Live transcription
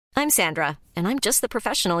I'm Sandra, and I'm just the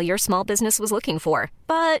professional your small business was looking for.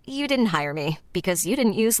 But you didn't hire me because you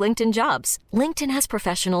didn't use LinkedIn Jobs. LinkedIn has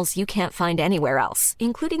professionals you can't find anywhere else,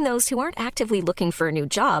 including those who aren't actively looking for a new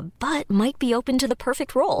job, but might be open to the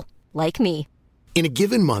perfect role, like me. In a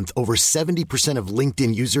given month, over 70% of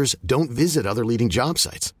LinkedIn users don't visit other leading job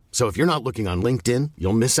sites. So if you're not looking on LinkedIn,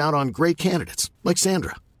 you'll miss out on great candidates like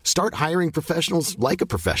Sandra. Start hiring professionals like a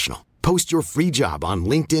professional. Post your free job on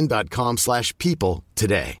linkedin.com/people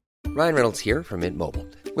today. Ryan Reynolds here from Mint Mobile.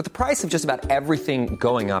 With the price of just about everything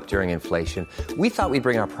going up during inflation, we thought we'd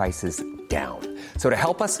bring our prices down. So to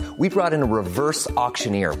help us, we brought in a reverse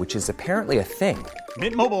auctioneer, which is apparently a thing.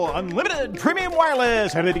 Mint Mobile Unlimited Premium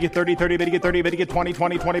Wireless. How to get 30, 30, bit to get 30, bit to get 20,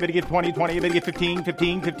 20, 20, bit to get 20, 20, bit to get 15,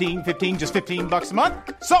 15, 15, 15, just $15 a month?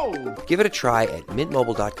 Sold! Give it a try at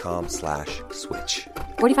mintmobile.com/switch.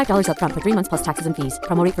 $45 up front for 3 months plus taxes and fees.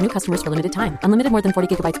 Promo rate for new customers for limited time. Unlimited more than 40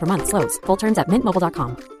 gigabytes per month. Slows full terms at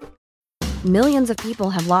mintmobile.com. Millions of people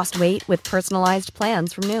have lost weight with personalized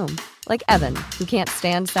plans from Noom. Like Evan, who can't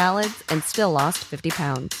stand salads and still lost 50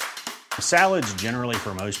 pounds. Salads generally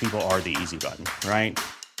for most people are the easy button, right?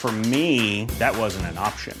 For me, that wasn't an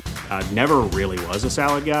option. I never really was a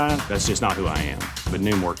salad guy. That's just not who I am. But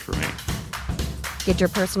Noom worked for me. Get your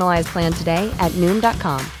personalized plan today at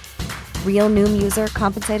Noom.com. Real Noom user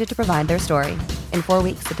compensated to provide their story. In 4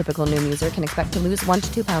 weeks, the typical Noom user can expect to lose 1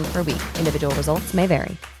 to 2 pounds per week. Individual results may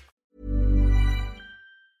vary.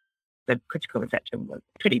 The critical reception was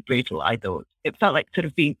pretty brutal, I thought. It felt like sort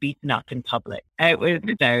of being beaten up in public. It was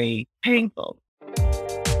very painful.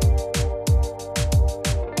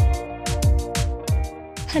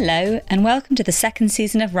 Hello, and welcome to the second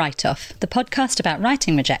season of Write Off, the podcast about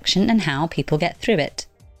writing rejection and how people get through it.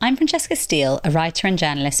 I'm Francesca Steele, a writer and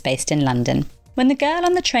journalist based in London. When The Girl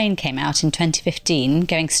on the Train came out in 2015,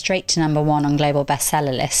 going straight to #1 on global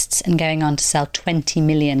bestseller lists and going on to sell 20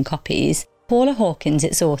 million copies, Paula Hawkins,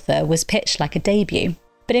 its author, was pitched like a debut.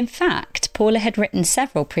 But in fact, Paula had written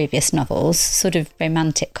several previous novels, sort of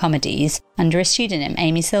romantic comedies, under a pseudonym,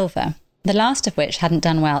 Amy Silver, the last of which hadn't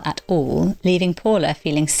done well at all, leaving Paula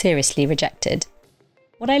feeling seriously rejected.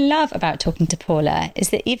 What I love about talking to Paula is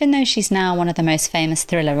that even though she's now one of the most famous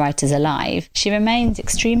thriller writers alive, she remains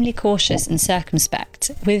extremely cautious and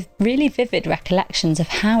circumspect, with really vivid recollections of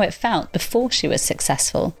how it felt before she was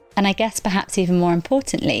successful, and I guess perhaps even more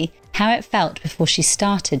importantly, how it felt before she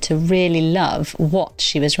started to really love what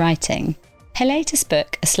she was writing. Her latest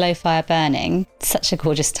book, A Slow Fire Burning, such a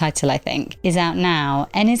gorgeous title I think, is out now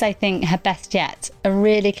and is, I think, her best yet. A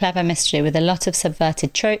really clever mystery with a lot of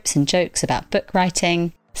subverted tropes and jokes about book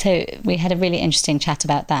writing. So we had a really interesting chat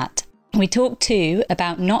about that. We talked too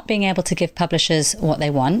about not being able to give publishers what they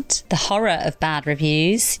want, the horror of bad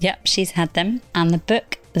reviews, yep, she's had them, and the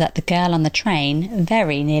book that The Girl on the Train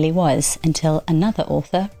very nearly was until another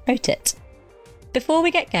author wrote it. Before we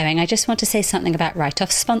get going, I just want to say something about Write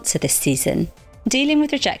Off's sponsor this season. Dealing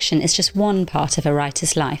with rejection is just one part of a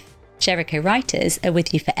writer's life. Jericho Writers are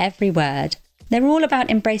with you for every word. They're all about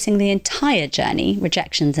embracing the entire journey,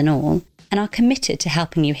 rejections and all, and are committed to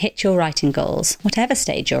helping you hit your writing goals, whatever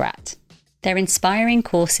stage you're at. Their inspiring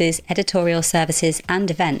courses, editorial services and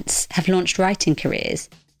events have launched writing careers,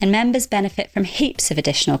 and members benefit from heaps of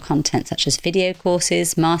additional content such as video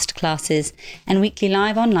courses, masterclasses, and weekly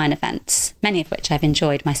live online events, many of which I've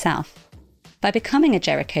enjoyed myself. By becoming a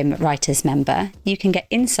Jericho Writers member, you can get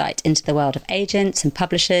insight into the world of agents and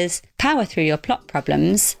publishers, power through your plot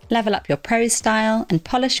problems, level up your prose style, and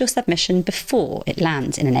polish your submission before it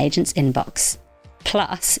lands in an agent's inbox.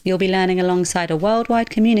 Plus, you'll be learning alongside a worldwide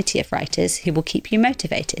community of writers who will keep you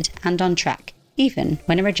motivated and on track, even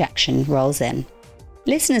when a rejection rolls in.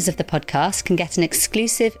 Listeners of the podcast can get an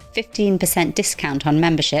exclusive 15% discount on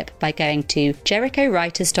membership by going to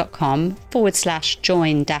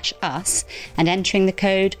jerichowriters.com/join-us and entering the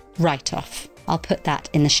code WRITEOFF. I'll put that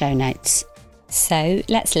in the show notes. So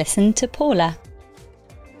let's listen to Paula.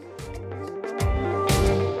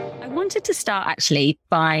 I wanted to start actually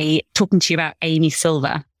by talking to you about Amy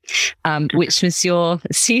Silver, which was your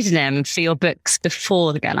pseudonym for your books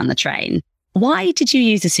before The Girl on the Train. Why did you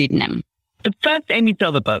use a pseudonym? The first Amy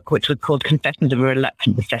Silver book, which was called Confessions of a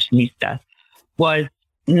Reluctant Recessionista, was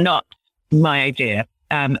not my idea.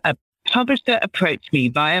 A publisher approached me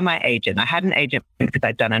via my agent. I had an agent because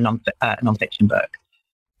I'd done a nonfiction book.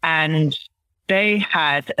 And they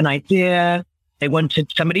had an idea. They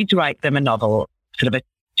wanted somebody to write them a novel, sort of a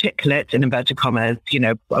chick lit, in inverted commas,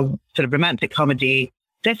 a sort of romantic comedy,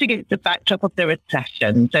 set against the backdrop of the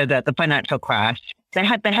recession, so that the financial crash. They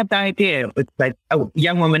had the idea. It was like a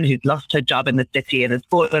young woman who's lost her job in the city and has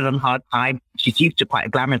fallen on hard time. She's used to quite a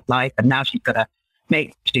glamorous life, and now she's got to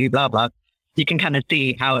make do, blah, blah. you can kind of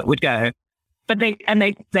see how it would go. But they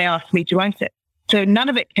asked me to write it. So none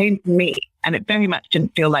of it came from me. And it very much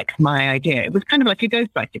didn't feel like my idea. It was kind of like a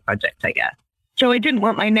ghostwriting project, I guess. So I didn't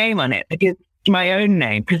want my name on it. I did my own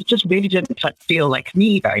name because it just really didn't feel like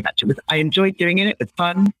me very much. I enjoyed doing it. It was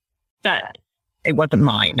fun, but it wasn't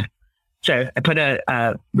mine. So I put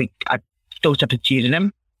I thought up a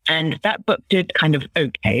pseudonym, and that book did kind of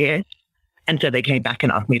okay. And so they came back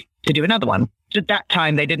and asked me to do another one. At that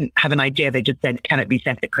time, they didn't have an idea. They just said, can it be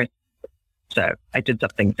set at Christmas? So I did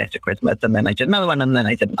something set at Christmas, and then I did another one, and then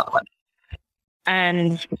I did another one.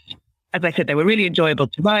 And as I said, they were really enjoyable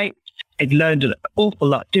to write. I'd learned an awful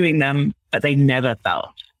lot doing them, but they never felt.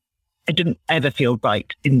 I didn't ever feel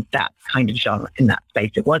right in that kind of genre, in that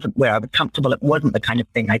space. It wasn't where I was comfortable. It wasn't the kind of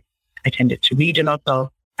thing I tended to read a lot of.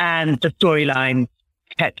 And the storyline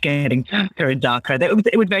kept getting darker and darker.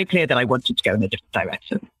 It was very clear that I wanted to go in a different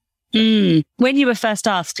direction. When you were first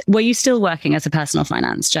asked, were you still working as a personal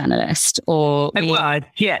finance journalist? Or I was,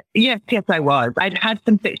 yes, I was. I'd had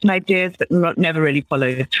some fiction ideas, but never really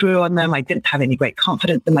followed through on them. I didn't have any great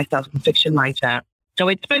confidence in myself as a fiction writer. So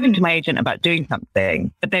I'd spoken to my agent about doing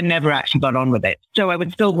something, but they never actually got on with it. So I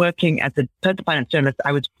was still working as a personal finance journalist.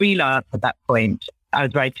 I was freelance at that point. I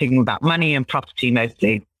was writing about money and property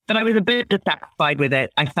mostly, but I was a bit dissatisfied with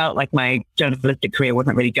it. I felt like my journalistic career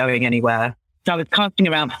wasn't really going anywhere. So I was casting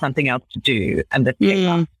around for something else to do, and this came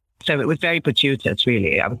up. So it was very fortuitous,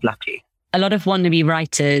 really. I was lucky. A lot of wannabe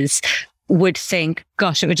writers would think,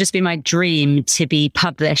 gosh, it would just be my dream to be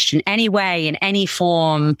published in any way, in any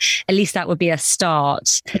form. At least that would be a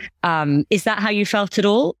start. Is that how you felt at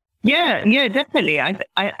all? Yeah, definitely.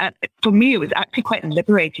 I for me, it was actually quite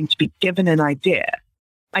liberating to be given an idea.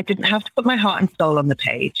 I didn't have to put my heart and soul on the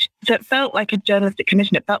page. So it felt like a journalistic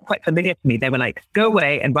commission. It felt quite familiar to me. They were like, go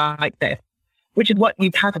away and write this. Which is what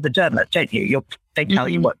you've had as a journalist, don't you? They tell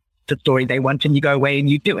you what the story they want, and you go away and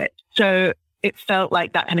you do it. So it felt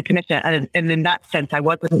like that kind of connection. And in that sense, I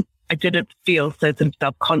didn't feel so sort of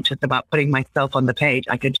self-conscious about putting myself on the page.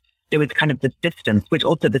 There was kind of this distance, which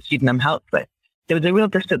also the pseudonym helped with. There was a real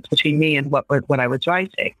distance between me and what I was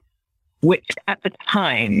writing, which at the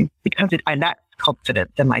time, because I lacked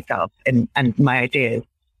confidence in myself and my ideas,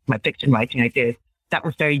 my fiction writing ideas, that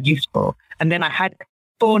was very useful. And then I had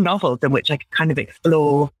 4 novels in which I could kind of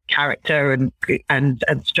explore character and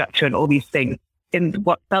structure and all these things in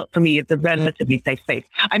what felt for me as a relatively safe space.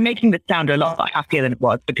 I'm making this sound a lot happier than it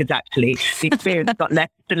was, because actually the experience got less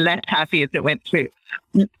and less happy as it went through.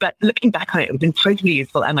 But looking back on it, it was incredibly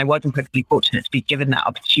useful, and I was incredibly fortunate to be given that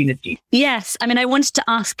opportunity. Yes. I mean, I wanted to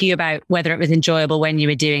ask you about whether it was enjoyable when you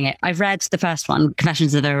were doing it. I've read the first one,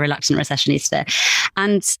 Confessions of a Reluctant Recessionista,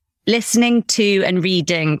 and listening to and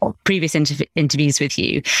reading previous interviews with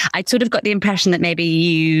you, I sort of got the impression that maybe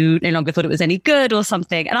you no longer thought it was any good or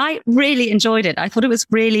something. And I really enjoyed it. I thought it was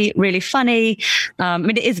really, really funny. I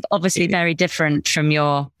mean, it is obviously very different from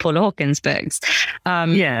your Paula Hawkins books. But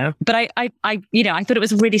I thought it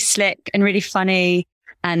was really slick and really funny.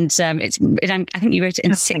 And I think you wrote it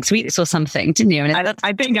in 6 weeks or something, didn't you? And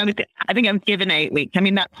I think I was given 8 weeks. I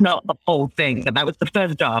mean, that's not the whole thing, but that was the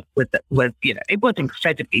first draft. It was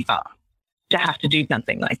incredibly fun to have to do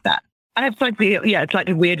something like that. And it's like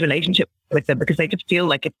a weird relationship with them, because they just feel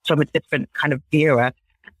like it's from a different kind of era.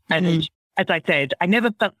 And as I said, I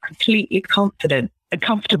never felt completely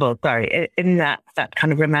comfortable in that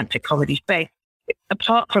kind of romantic comedy space.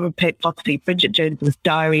 Apart from possibly Bridget Jones's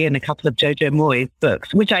Diary and a couple of Jojo Moyes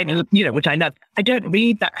books, which I love, I don't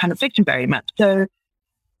read that kind of fiction very much. So,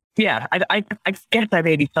 yeah, I guess I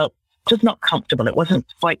really felt just not comfortable. It wasn't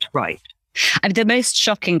quite right. I mean, the most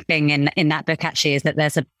shocking thing in that book actually is that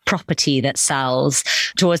there's a property that sells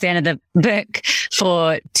towards the end of the book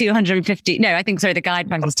for the guide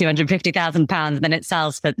price was £250,000, and then it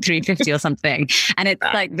sells for $350 or something. And it's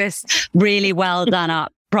like this really well done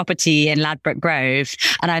up property in Ladbroke Grove.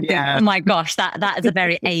 And I think, oh my gosh, that is a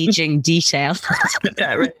very aging detail.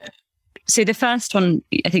 So the first one,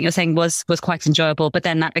 I think you're saying was quite enjoyable, but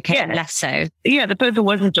then that became less so. Yeah, the first one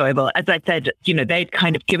was enjoyable. As I said, they'd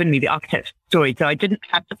kind of given me the architect's story, so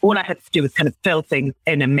all I had to do was kind of fill things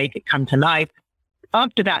in and make it come to life.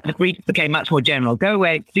 After that, the brief became much more general. Go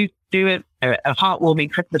away, do a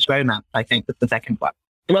heartwarming Christmas romance, I think was the second one.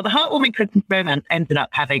 Well, the heartwarming Christmas romance ended up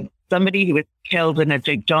having somebody who was killed in a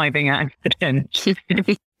driving accident.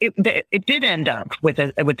 It did end up with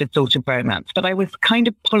a sort of romance, but I was kind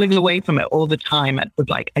of pulling away from it all the time. It was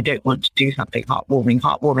like, I don't want to do something heartwarming.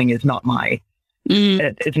 Heartwarming is not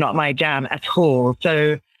it's not my jam at all.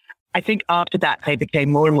 So I think after that, they became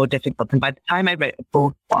more and more difficult. And by the time I wrote the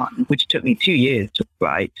fourth one, which took me 2 years to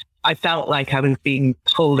write, I felt like I was being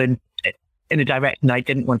pulled in in a direction I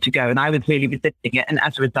didn't want to go. And I was really resisting it. And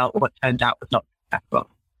as a result, what turned out was not successful.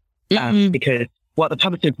 Because what the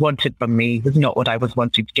publishers wanted from me was not what I was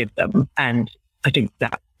wanting to give them. And I think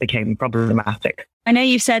that became problematic. I know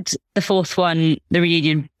you said the fourth one, The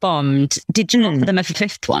Reunion, bombed. Did you offer them a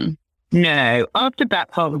fifth one? No. After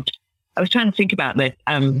that bombed, I was trying to think about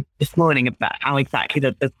this morning about how exactly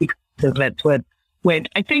the events were. When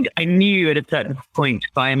I think I knew at a certain point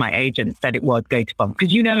via my agent that it was going to bomb.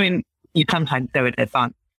 Because you sometimes know in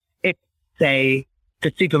advance, if, say,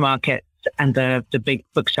 the supermarkets and the big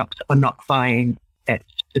bookshops are not buying it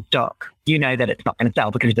to stock, you know that it's not going to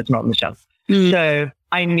sell because it's not on the shelf. So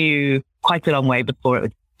I knew quite a long way before it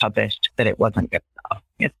was published that it wasn't going to sell.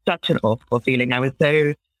 It's such an awful feeling.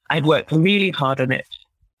 I'd worked really hard on it.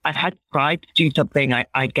 I had tried to do something,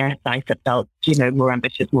 I guess I felt, more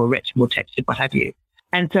ambitious, more rich, more textured, what have you.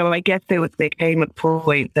 And so I guess there came a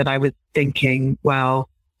point that I was thinking, well,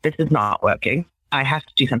 this is not working. I have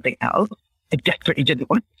to do something else. I desperately didn't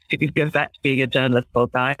want to go back to being a journalist full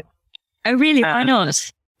time. Oh, really? Why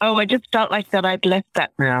not? I just felt like that I'd left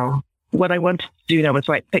that now. What I wanted to do now was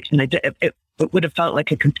write fiction. It would have felt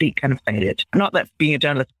like a complete kind of failure. Not that being a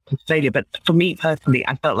journalist was a failure, but for me personally,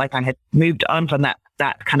 I felt like I had moved on from that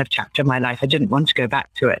kind of chapter of my life. I didn't want to go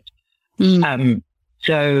back to it.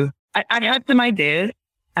 So I had some ideas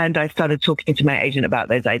and I started talking to my agent about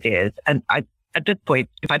those ideas. And at this point,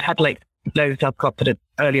 if I'd had low self-confidence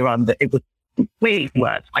earlier on, that it was way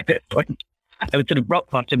worse by this point. I was sort of rock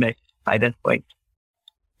bottom by this point.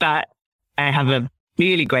 But I have a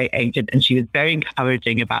really great agent and she was very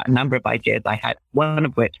encouraging about a number of ideas I had. One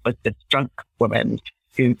of which was this drunk woman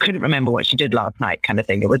who couldn't remember what she did last night kind of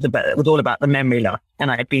thing. It was all about the memory loss.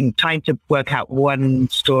 And I had been trying to work out one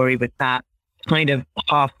story with that, kind of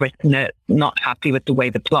half written it, not happy with the way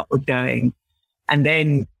the plot was going. And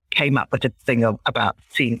then came up with a thing about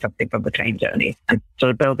seeing something from the train journey and sort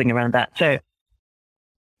of building around that. So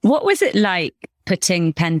what was it like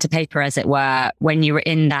putting pen to paper, as it were, when you were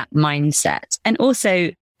in that mindset? And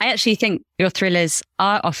also, I actually think your thrillers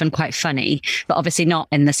are often quite funny, but obviously not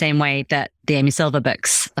in the same way that the Amy Silver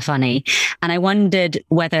books are funny. And I wondered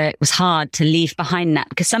whether it was hard to leave behind that,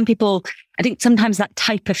 because some people, I think sometimes that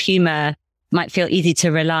type of humor might feel easy to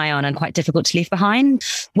rely on and quite difficult to leave behind.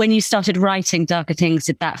 When you started writing Darker Things,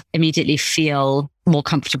 did that immediately feel more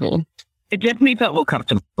comfortable? It definitely felt more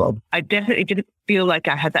comfortable. I definitely didn't feel like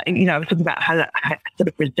I had that, I was talking about how I had sort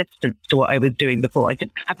of resistance to what I was doing before. I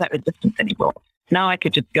didn't have that resistance anymore. Now I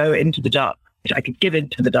could just go into the dark. I could give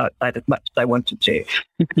into the dark side as much as I wanted to.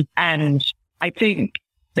 And I think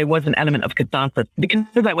there was an element of catharsis because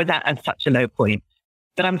I was at such a low point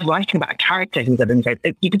that I was writing about a character who's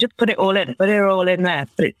you could just put it all in there,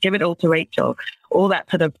 give it all to Rachel, all that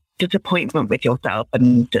sort of disappointment with yourself.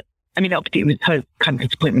 And I mean, obviously it was her kind of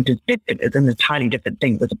disappointment is different. It's an entirely different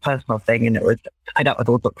thing. It was a personal thing and it was tied up with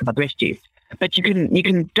all sorts of other issues. But you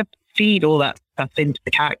can just feed all that stuff into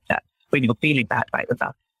the character when you're feeling bad about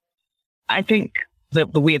yourself. I think the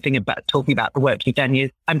weird thing about talking about the work you've done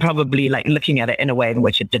is I'm probably looking at it in a way in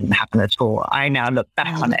which it didn't happen at all. I now look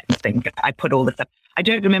back on it and think I put all the stuff. I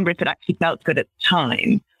don't remember if it actually felt good at the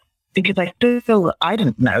time because I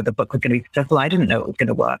didn't know the book was going to be successful. I didn't know it was going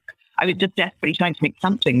to work. I was just desperately trying to make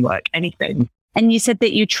something work, anything. And you said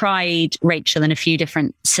that you tried Rachel in a few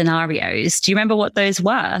different scenarios. Do you remember what those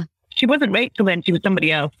were? She wasn't Rachel then, she was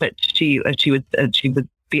somebody else, but she was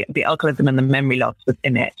the alcoholism and the memory loss was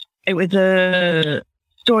in it. It was a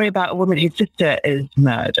story about a woman whose sister is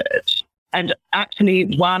murdered. And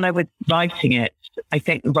actually, while I was writing it, I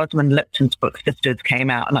think Rosamund Lipton's book, Sisters, came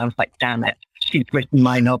out, and I was like, damn it, she's written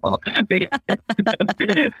my novel. You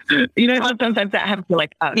know how sometimes that happens,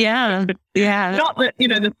 like, oh. Yeah. Not that,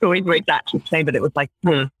 the stories were exactly the same, but it was like,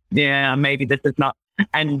 yeah, maybe this is not.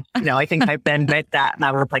 And, I think I then read that and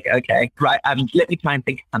I was like, okay, right, let me try and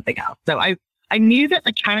think of something else. So I knew that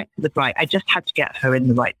the character was right. I just had to get her in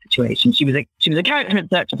the right situation. She was a character in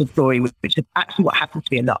search of a story, which is actually what happens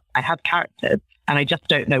to me a lot. I have characters and I just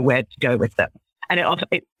don't know where to go with them. And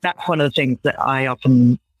that's one of the things that I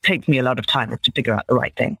often takes me a lot of time is to figure out the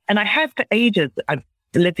right thing. And I have for ages,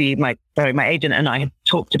 Lizzie, my agent, and I had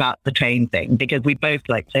talked about the train thing because we both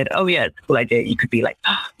said, oh yeah, it's a cool idea. You could be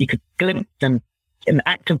you could glimpse them in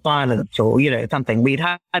act of violence or, something. We'd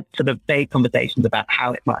had sort of vague conversations about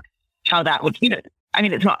how that would, I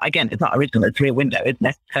mean, it's not original, it's Rear Window, isn't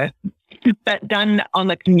it? So, but done on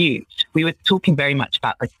the commute. We were talking very much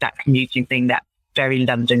about that commuting thing, that very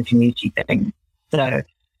London community thing. So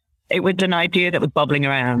it was an idea that was bobbling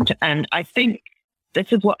around. And I think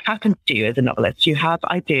this is what happens to you as a novelist. You have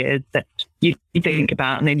ideas that you think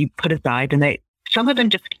about and then you put aside and some of them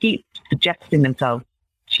just keep suggesting themselves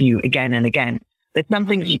to you again and again. There's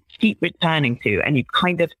something you keep returning to, and you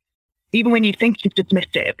kind of, even when you think you've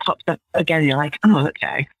dismissed it, it pops up again, and you're like, oh,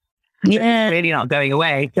 okay. Yeah. It's really not going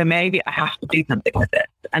away. So maybe I have to do something with it.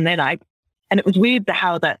 And it was weird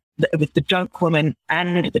how that it was the drunk woman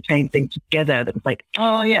and the train thing together that was like,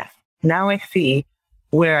 oh yeah, now I see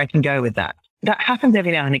where I can go with that. That happens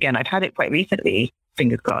every now and again. I've had it quite recently,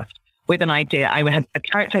 fingers crossed, with an idea. I had a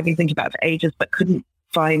character I've been thinking about for ages, but couldn't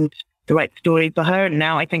find the right story for her. And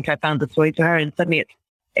now I think I found the story for her, and suddenly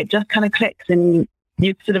it just kind of clicks, and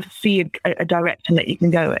you sort of see a direction that you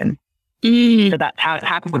can go in. So that's how it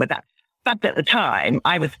happened with that. But at the time,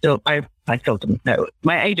 I still didn't know.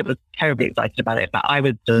 My agent was terribly excited about it, but I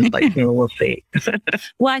was just like, we'll see.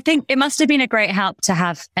 Well, I think it must have been a great help to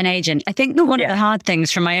have an agent. I think that one of the hard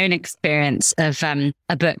things from my own experience of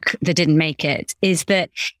a book that didn't make it is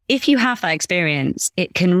that if you have that experience,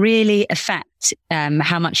 it can really affect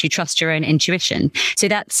how much you trust your own intuition. So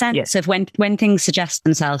that sense of when things suggest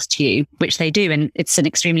themselves to you, which they do, and it's an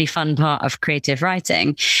extremely fun part of creative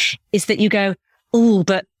writing, is that you go, oh,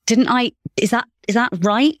 but is that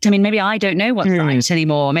right? I mean, maybe I don't know what's right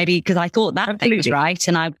anymore. Maybe because I thought that thing was right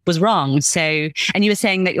and I was wrong. So, and you were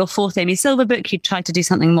saying that your fourth Amy Silver book, you tried to do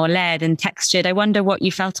something more layered and textured. I wonder what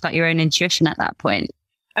you felt about your own intuition at that point.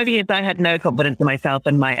 Obviously, I had no confidence in myself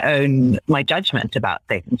and my judgment about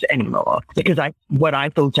things anymore, because what I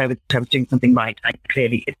thought I was doing something right,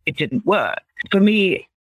 it didn't work. For me,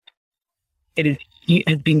 it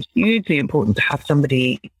has been hugely important to have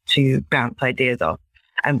somebody to bounce ideas off.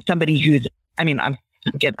 And somebody I'm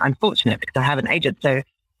fortunate because I have an agent. So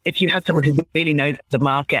if you have someone who really knows the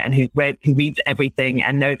market and who reads everything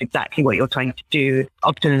and knows exactly what you're trying to do,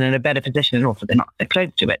 often in a better position, and also they're not so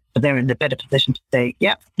close to it, but they're in a better position to say,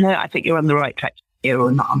 I think you're on the right track here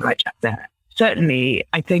or not on the right track there. Certainly,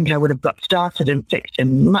 I think I would have got started in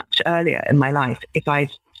fiction much earlier in my life if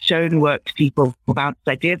I'd shown work to people or bounced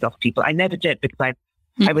ideas off people. I never did because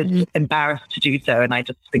I was embarrassed to do so, and I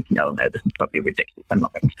just think, no, this is probably ridiculous. I'm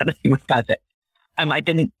not going to tell anyone about it. I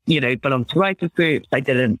didn't, belong to writers groups. I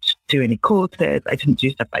didn't do any courses. I didn't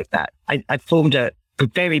do stuff like that. I formed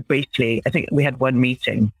very briefly, I think we had one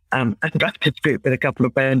meeting, a writers group with a couple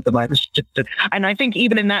of friends of mine. And I think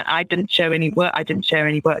even in that, I didn't show any work. I didn't share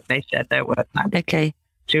any work. They shared their work. Okay.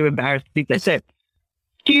 Too embarrassed to do so.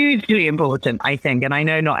 Hugely important, I think. And I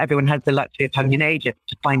know not everyone has the luxury of having an agent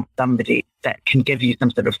to find somebody that can give you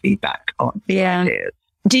some sort of feedback on ideas.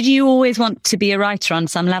 Did you always want to be a writer on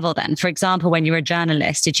some level then? For example, when you were a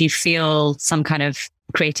journalist, did you feel some kind of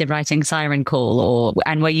creative writing siren call,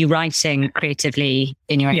 and were you writing creatively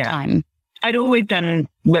in your own time? I'd always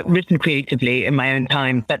written creatively in my own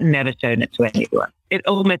time, but never shown it to anyone. It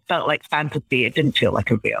almost felt like fantasy. It didn't feel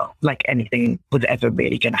like like anything was ever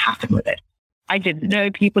really going to happen with it. I didn't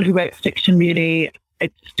know people who wrote fiction really.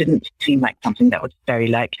 It didn't seem like something that was very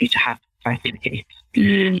likely to happen.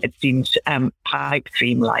 It seemed pipe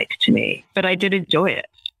dream-like to me, but I did enjoy it.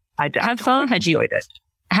 How far had you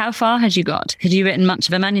got? Had you written much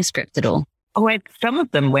of a manuscript at all? Some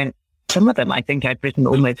of them I think I'd written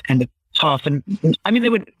almost kind of half. And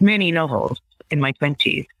there were many novels in my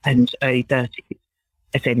 20s and early 30s.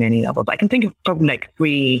 I say many novels. I can think of probably like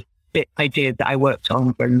 3 bit ideas that I worked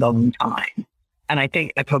on for a long time. And I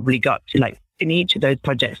think I probably got to in each of those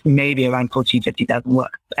projects, maybe around 40,000, 50,000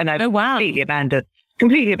 works. And I've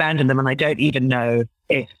completely abandoned them. And I don't even know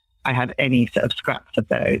if I have any sort of scraps of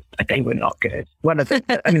those. They were not good. One of the,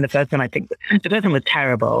 the first one, the first one was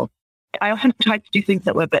terrible. I often tried to do things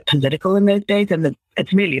that were a bit political in those days. And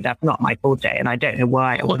that's not my forte. And I don't know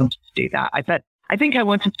why I wanted to do that. I think I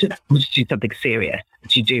wanted to do something serious,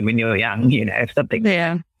 which you do when you're young,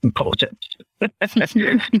 something important.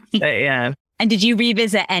 Yeah. And did you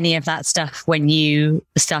revisit any of that stuff when you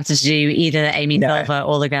started to do either Amy Silver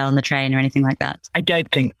or The Girl on the Train or anything like that? I don't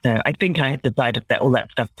think so. I think I had decided that all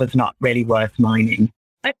that stuff was not really worth mining.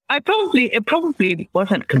 It probably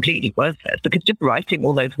wasn't completely worthless, because just writing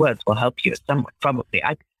all those words will help you somewhat, probably.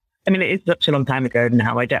 It is such a long time ago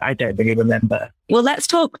now. I don't really remember. Well, let's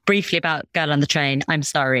talk briefly about Girl on the Train. I'm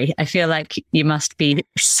sorry. I feel like you must be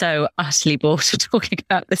so utterly bored of talking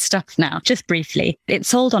about this stuff now. Just briefly. It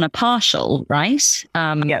sold on a partial, right?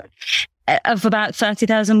 Of about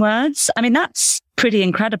 30,000 words. That's pretty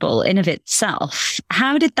incredible in of itself.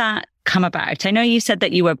 How did that come about? I know you said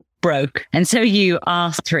that you were broke, and so you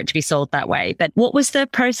asked for it to be sold that way. But what was the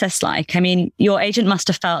process like? Your agent must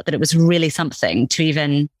have felt that it was really something to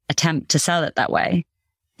even attempt to sell it that way.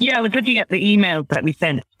 Yeah, I was looking at the emails that we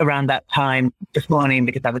sent around that time this morning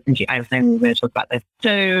because I was thinking, I was going to talk about this.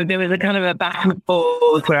 So there was a kind of a back and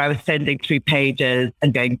forth where I was sending through pages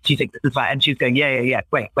and going, do you think this is right? And she was going, yeah,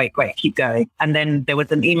 wait, keep going. And then there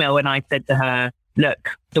was an email when I said to her, look,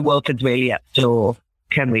 the world is really at store.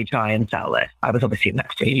 Can we try and sell this? I was obviously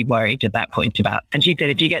really worried at that point about, and she said,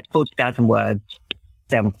 if you get 40,000 words,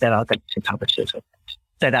 then I'll go to publishers.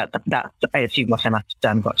 So that's, I assume what I must have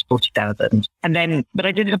done, got 40,000. And then, but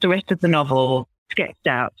I did have the rest of the novel sketched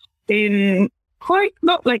out in quite,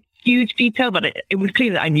 not like huge detail, but it was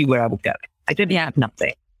clear that I knew where I would go. I didn't have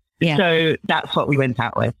nothing. Yeah. So that's what we went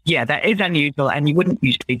out with. Yeah, that is unusual and you wouldn't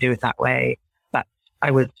usually do it that way, but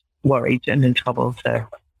I was worried and in trouble. So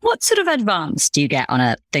what sort of advance do you get on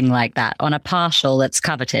a thing like that, on a partial that's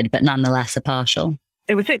coveted, but nonetheless a partial?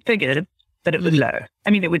 It was 6 figures. But it was low. I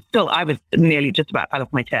mean, it was still, I was nearly just about out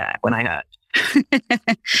of my chair when I heard.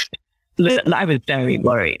 I was very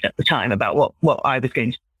worried at the time about what I was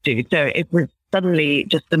going to do. So it was suddenly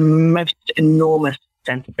just the most enormous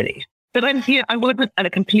sense of relief. But I wasn't at a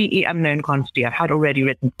completely unknown quantity. I had already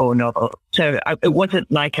written 4 novels. So it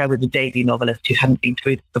wasn't like I was a debut novelist who hadn't been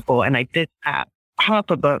through this before. And I did have half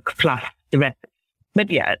a book plus the rest. But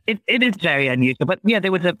yeah, it is very unusual. But yeah,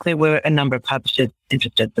 there were a number of publishers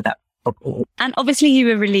interested for that. And obviously you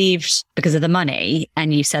were relieved because of the money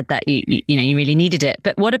and you said that you really needed it.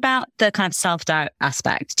 But what about the kind of self-doubt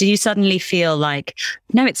aspect? Did you suddenly feel like,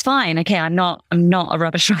 no, it's fine. Okay, I'm not a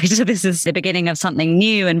rubbish writer. This is the beginning of something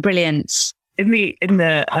new and brilliant. In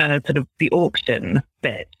the sort of the auction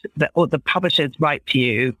bit, the publishers write to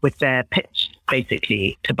you with their pitch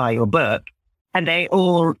basically to buy your book. And they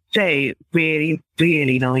all say really,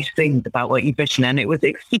 really nice things about what you've written. And it was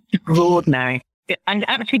extraordinary. I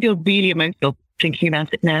actually feel really emotional thinking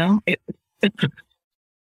about it now.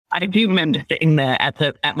 I do remember sitting there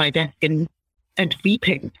at my desk and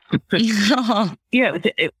weeping. Yeah,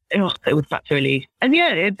 it was such a relief. And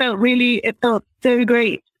yeah, it felt so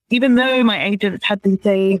great. Even though my agents had been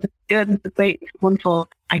saying, good, it's great, it's wonderful.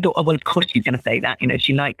 I thought, well, of course she's going to say that.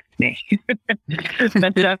 She likes me.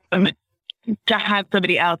 But to have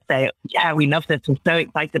somebody else say, yeah, we love this, we're so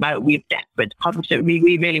excited about it, we're desperate to publish it,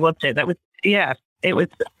 we really want it. That was, yeah, it was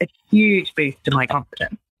a huge boost to my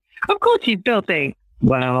confidence. Of course, you still think,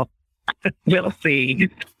 well, we'll see.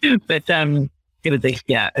 But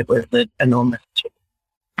it was an enormous.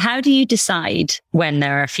 How do you decide when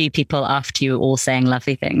there are a few people after you all saying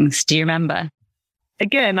lovely things? Do you remember?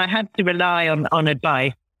 Again, I had to rely on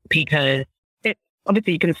advice because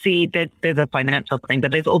obviously you can see there's a financial thing, but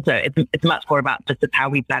there's also, it's much more about this is how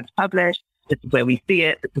we plan to publish. This is where we see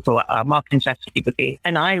it. This is what our marketing strategy would be.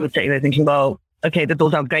 And I was sitting there thinking, well, okay, this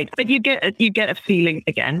all sounds great. But you get a feeling,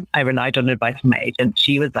 again, I relied on advice from my agent.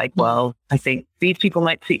 She was like, well, I think these people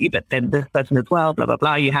might suit you, but then this person as well, blah, blah,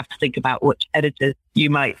 blah. You have to think about which editors you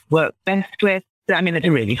might work best with. I mean, it's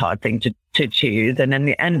a really hard thing to choose. And in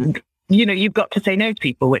the end, you've got to say no to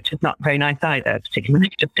people, which is not very nice either, particularly when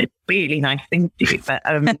they just did really nice things to you. But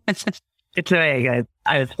it's the way it goes.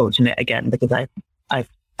 I was fortunate again because I've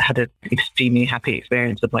had an extremely happy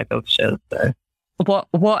experience with my publisher. So.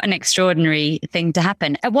 What an extraordinary thing to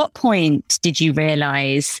happen. At what point did you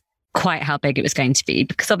realise quite how big it was going to be?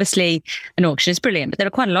 Because obviously an auction is brilliant, but there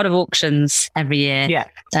are quite a lot of auctions every year. Yeah.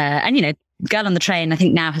 And Girl on the Train, I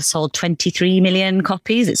think now has sold 23 million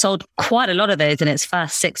copies. It sold quite a lot of those in its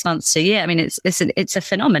first 6 months to a year. I mean, it's a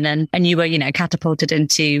phenomenon. And you were, catapulted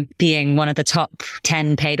into being one of the top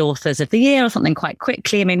 10 paid authors of the year or something quite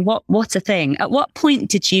quickly. I mean, what a thing. At what point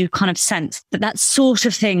did you kind of sense that sort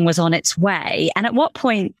of thing was on its way? And at what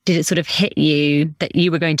point did it sort of hit you that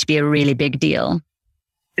you were going to be a really big deal?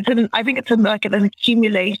 I think it's like an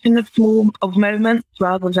accumulation of moments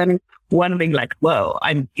rather than one being like, whoa,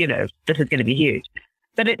 this is going to be huge.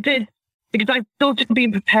 But it did, because I've still just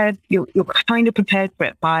been prepared. You're kind of prepared for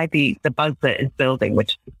it by the buzz that is building,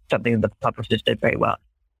 which is something that the publishers did very well.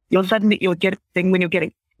 You'll get a thing when you're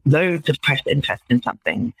getting loads of press interest in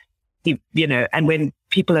something, and when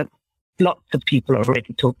lots of people are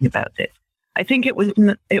already talking about it. I think it was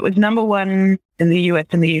number one in the US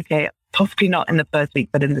and the UK, possibly not in the first week,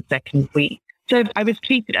 but in the second week. So I was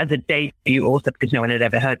treated as a debut author because no one had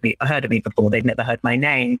ever heard of me before. They'd never heard my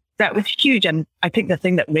name. That was huge. And I think the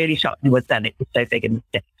thing that really shocked me was then it was so big in the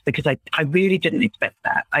States, because I really didn't expect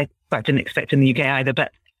that. I didn't expect in the UK either,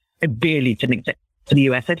 but I really didn't expect in the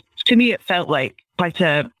US. And to me, it felt like quite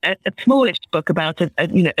a smallish book about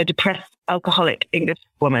a depressed alcoholic English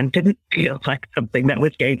woman. Didn't feel like something that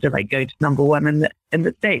was going to go to number one in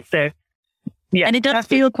the States. So yeah, and it does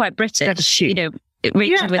feel quite British.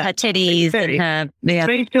 Rachel with her titties and her. Yeah.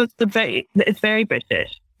 It's very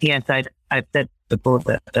British. Yes, I've said before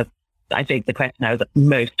I think the question I was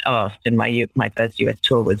most asked in my first US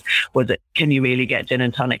tour was it, can you really get gin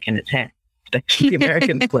and tonic in a tent? The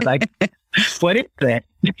Americans were like, what is that?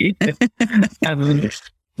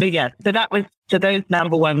 But yeah, so those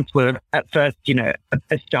number ones were at first, a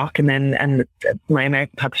shock, and my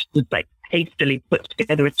American publisher was like hastily put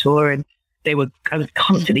together a tour, and I was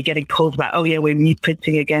constantly getting calls about, oh yeah, we're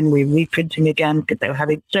reprinting again, because they were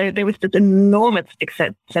having, so there was this enormous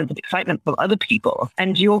sense of excitement from other people,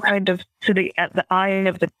 and you're kind of sitting at the eye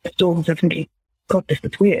of the storm thinking, God, this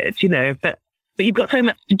is weird, but you've got so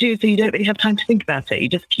much to do, so you don't really have time to think about it. You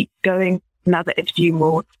just keep going, another interview,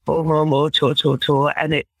 more, tour.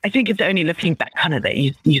 And I think it's only looking back kind of that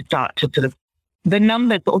you start to sort of, the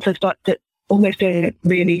numbers also start to almost don't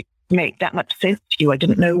really make that much sense to you. I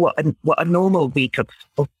didn't know what a normal week of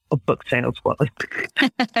book sales was.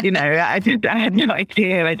 I had no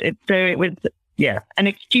idea. So it was, an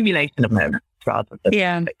accumulation of moments rather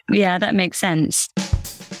than... Yeah, that makes sense.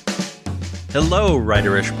 Hello,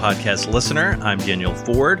 Writerish podcast listener. I'm Daniel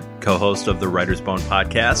Ford, co-host of the Writer's Bone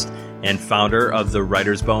podcast and founder of the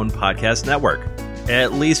Writer's Bone podcast network.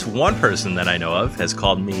 At least one person that I know of has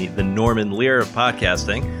called me the Norman Lear of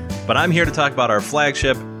podcasting, but I'm here to talk about our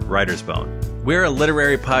flagship, Writer's Bone. We're a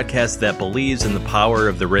literary podcast that believes in the power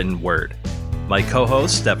of the written word. My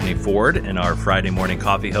co-host, Stephanie Ford, and our Friday morning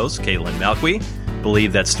coffee host, Caitlin Malqui,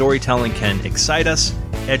 believe that storytelling can excite us,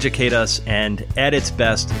 educate us, and, at its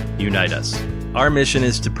best, unite us. Our mission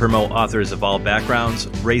is to promote authors of all backgrounds,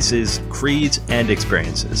 races, creeds, and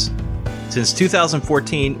experiences. Since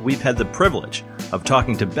 2014, we've had the privilege of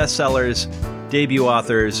talking to bestsellers, debut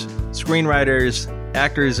authors, screenwriters,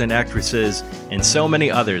 actors and actresses, and so many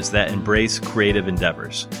others that embrace creative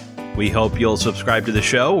endeavors. We hope you'll subscribe to the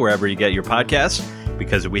show wherever you get your podcasts,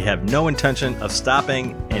 because we have no intention of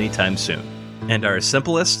stopping anytime soon. And our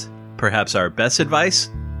simplest, perhaps our best advice,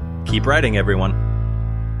 keep writing, everyone.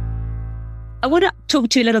 I want to talk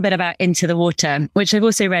to you a little bit about Into the Water, which I've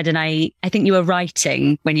also read, and I think you were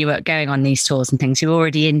writing when you were going on these tours and things. You were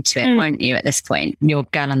already into it, weren't you, at this point? Your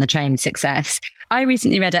Girl on the Train success. I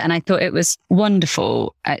recently read it and I thought it was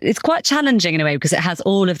wonderful. It's quite challenging in a way because it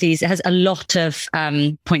has a lot of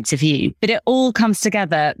points of view, but it all comes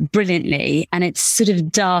together brilliantly, and it's sort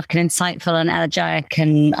of dark and insightful and elegiac,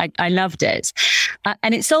 and I loved it.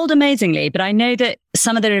 And it sold amazingly, but I know that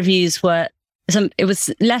some of the reviews it was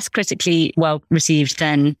less critically well received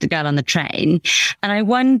than The Girl on the Train. And I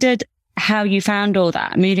wondered how you found all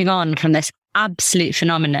that, moving on from this absolute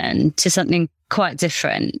phenomenon to something quite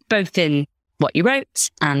different, both in what you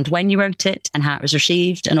wrote and when you wrote it and how it was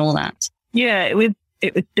received and all that. Yeah, it was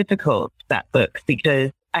difficult, that book,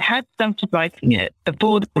 because I had started writing it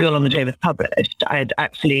before The Girl on the Train was published. I had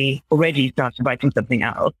actually already started writing something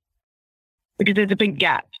else, because there's a big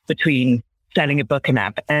gap between selling a book and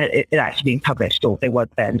it actually being published, or there was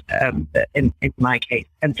then in my case.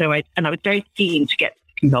 And so I was very keen to get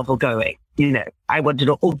the novel going. I wanted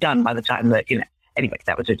it all done by the time that, anyway,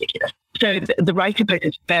 that was ridiculous. So the writing process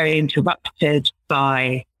is very interrupted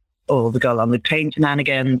by all the Girl on the Train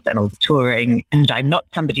shenanigans and all the touring. And I'm not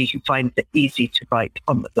somebody who finds it easy to write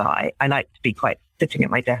on the fly. I like to be quite sitting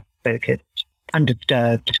at my desk, focused,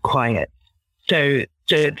 undisturbed, quiet. So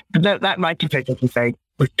that writing process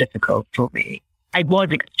was difficult for me. I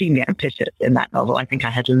was extremely ambitious in that novel. I think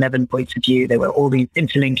I had 11 points of view. There were all these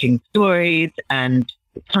interlinking stories and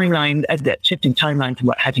timeline, shifting timelines and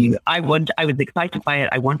what have you. I was excited by it.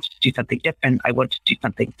 I wanted to do something different. I wanted to do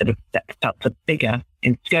something that felt bigger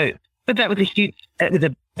in scope. But that was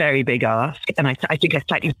a very big ask. And I think I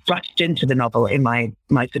slightly rushed into the novel in my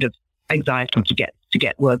sort of anxiety to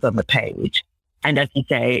get words on the page. And as you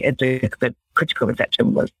say, the critical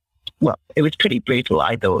reception was, well, it was pretty brutal,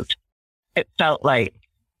 I thought. It felt like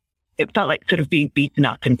sort of being beaten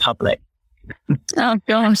up in public. Oh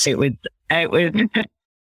gosh. It was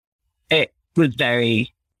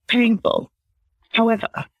very painful. However,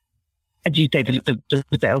 as you say, the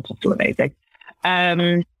sales were still amazing.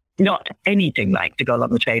 Not anything like The Girl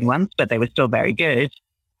on the Train ones, but they were still very good.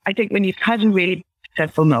 I think when you've had a really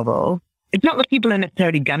successful novel, it's not that people are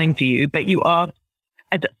necessarily gunning for you, but you are,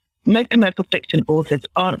 as most commercial fiction authors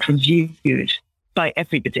aren't reviewed by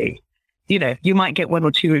everybody. You might get one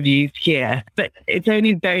or two reviews here, but it's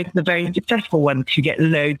only the very successful ones who get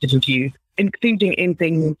loads of reviews, including in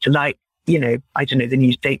things like, I don't know, the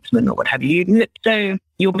New Statesman or what have you. So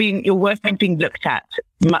your work is being looked at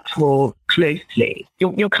much more closely.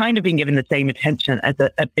 You're kind of being given the same attention as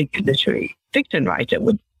a big literary fiction writer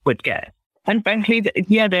would get. And frankly,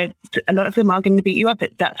 a lot of them are going to beat you up.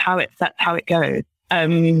 That's how it goes.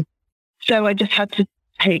 So I just had to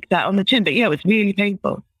take that on the chin. But yeah, it was really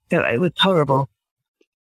painful. It was horrible.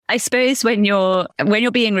 I suppose when you're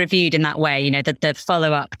being reviewed in that way, the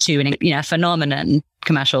follow up to a phenomenon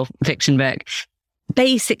commercial fiction book,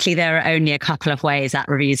 basically there are only a couple of ways that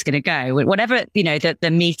review is going to go. Whatever,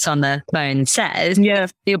 the meat on the bone says,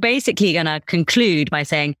 you're basically going to conclude by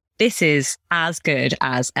saying, this is as good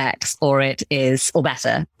as X, or it is, or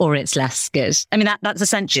better, or it's less good. I mean, that's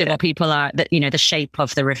essentially what people are, the shape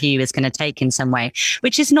of the review is going to take in some way,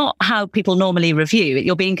 which is not how people normally review.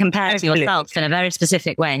 You're being compared to yourself in a very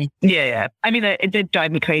specific way. Yeah. I mean, it did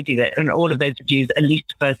drive me crazy that in all of those reviews, at least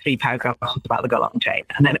the first 3 paragraphs was about the Golong train.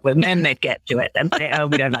 And then they'd get to it and say, oh,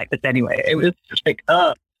 we don't like this anyway. It was just like,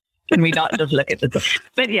 oh, can we not just look at this?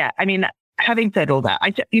 But yeah, I mean, having said all that,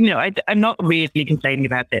 I'm not really complaining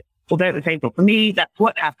about it. Although it was painful for me, that's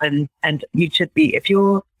what happened. And you should be, if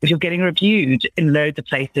you're getting reviewed in loads of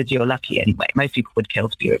places, you're lucky anyway. Most people would kill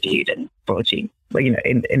to be reviewed in broadsheet. Well,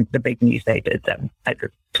 in the big newspapers,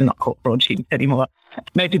 it's not called broadsheet anymore.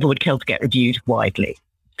 Most people would kill to get reviewed widely.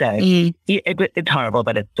 So it's horrible,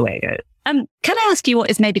 but it's the way it goes. Can I ask you what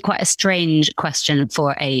is maybe quite a strange question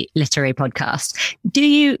for a literary podcast? Do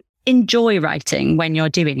you enjoy writing when you're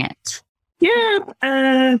doing it?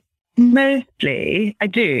 Yeah, mostly I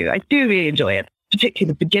do. I do really enjoy it,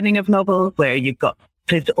 particularly the beginning of novels where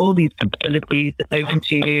there's all these possibilities open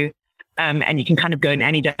to you, and you can kind of go in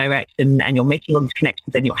any direction, and you're making all these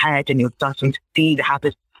connections in your head, and you're starting to see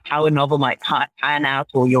how a novel might pan out,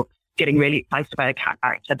 or you're getting really excited by a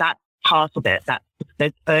character. That part of it,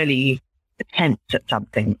 those early attempts at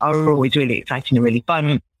something are always really exciting and really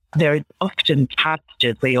fun. There are often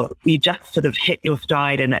passages where you just sort of hit your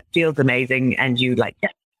stride and it feels amazing, and you like,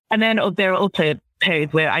 yes. And then there are also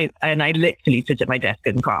periods where I literally sit at my desk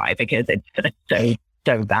and cry because it's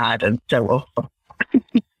so bad and so awful.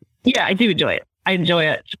 Yeah, I do enjoy it. I enjoy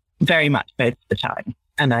it very much most of the time.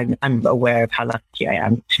 And I'm aware of how lucky I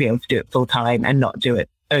am to be able to do it full time and not do it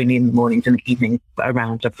only in the mornings and the evenings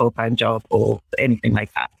around a full-time job or anything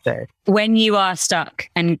like that. So when you are stuck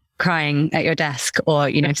and crying at your desk or,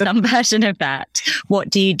 some version of that, what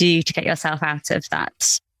do you do to get yourself out of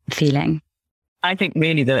that feeling? I think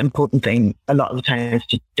really the important thing a lot of the time is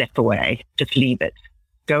just step away, just leave it,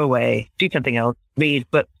 go away, do something else, read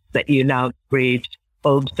books that you now read,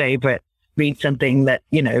 old favorites, read something that,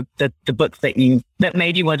 the books that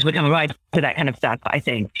made you want to become a writer, that kind of stuff. I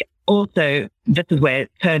think also this is where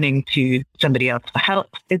turning to somebody else for help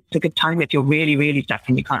is a good time if you're really, really stuck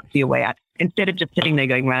and you can't see a way out. Instead of just sitting there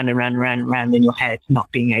going round and round and round and round in your head,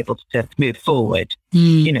 not being able to move forward,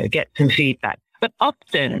 get some feedback. But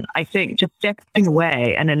often, I think just stepping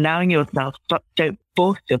away and allowing yourself, don't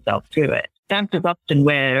force yourself through it. That is often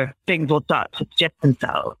where things will start to suggest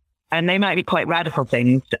themselves. And they might be quite radical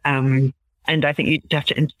things. And I think you have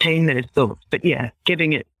to entertain those thoughts. But yeah,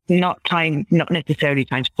 giving it, not necessarily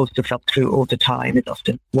trying to force yourself through all the time is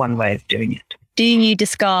often one way of doing it. Do you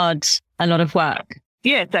discard a lot of work?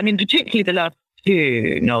 Yes. I mean, particularly the last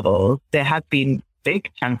 2 novels, there have been big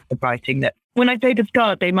chunks of writing that, when I say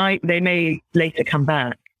discard, they may later come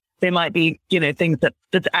back. There might be, things that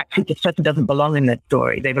actually this person doesn't belong in the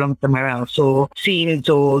story. They belong somewhere else, or scenes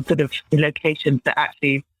or sort of locations that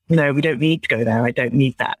actually, no, we don't need to go there. I don't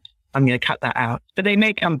need that. I'm going to cut that out. But they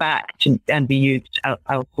may come back and be used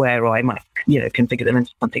elsewhere, or I might, configure them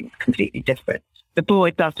into something completely different. Before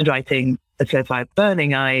I started writing A Slow Fire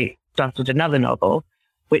Burning, I started another novel,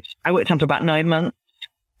 which I worked on for about 9 months.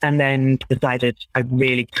 And then decided I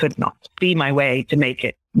really could not see my way to make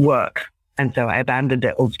it work. And so I abandoned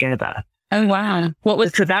it altogether. Oh, wow. What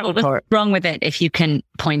was wrong with it, if you can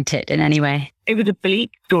point it in any way? It was a bleak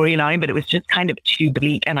storyline, but it was just kind of too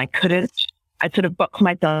bleak. And I sort of boxed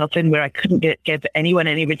myself in where I couldn't give anyone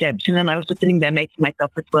any redemption. And I was just sitting there making myself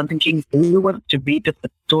respond, thinking, who wants to read this? The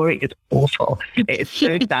story is awful. It's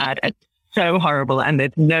so sad and so horrible. And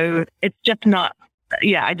it's just not.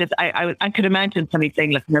 Yeah, I could imagine somebody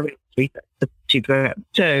saying, "Look, no, it's too grown."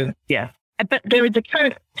 So yeah, but there is a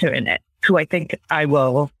character in it who I think I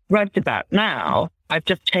will write about now. I've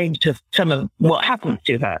just changed some of what happens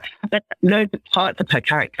to her, but loads of parts of her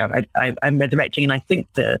character I'm resurrecting, and I think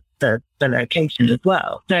the location as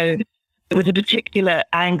well. So it was a particular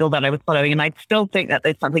angle that I was following, and I still think that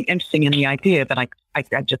there's something interesting in the idea, but I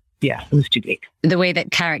just, it was too bleak. The way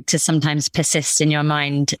that characters sometimes persist in your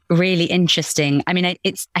mind, really interesting. I mean,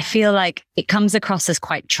 I feel like it comes across as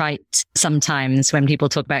quite trite sometimes when people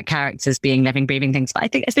talk about characters being living, breathing things.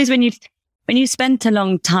 But I suppose when you spent a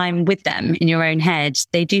long time with them in your own head,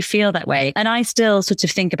 they do feel that way. And I still sort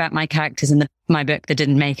of think about my characters in my book that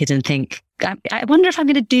didn't make it and think, I wonder if I'm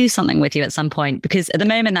going to do something with you at some point, because at the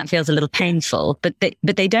moment that feels a little painful, but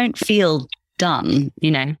they don't feel done,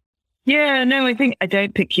 Yeah, no, I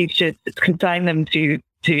don't think you should consign them to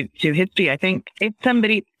to history. I think if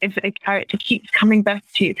a character keeps coming back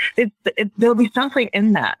to you, there'll be something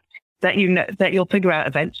in that you know, that you'll figure out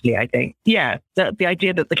eventually, I think. Yeah, the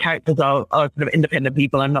idea that the characters are sort of independent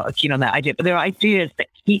people, I'm not keen on that idea, but there are ideas that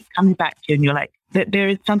keep coming back to you, and you're like, there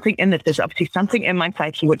is something in this. There's obviously something in my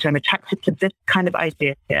psyche which I'm attracted to this kind of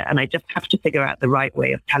idea here, and I just have to figure out the right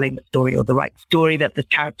way of telling the story, or the right story that the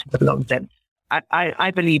character belongs in.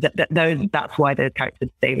 I believe that's why those characters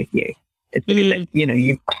stay with you. It's because, you know,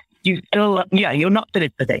 you still, you're not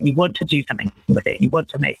finished with it. You want to do something with it. You want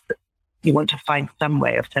to find some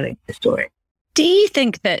way of telling the story. Do you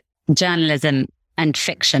think that journalism and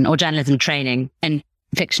fiction, or journalism training and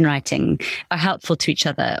fiction writing, are helpful to each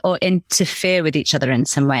other or interfere with each other in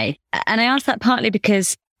some way? And I ask that partly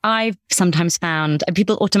because I've sometimes found, and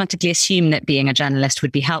people automatically assume that being a journalist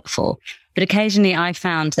would be helpful, but occasionally I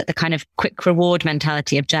found that the kind of quick reward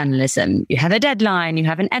mentality of journalism, you have a deadline, you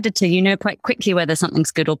have an editor, you know quite quickly whether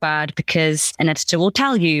something's good or bad because an editor will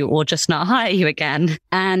tell you or just not hire you again.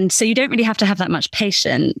 And so you don't really have to have that much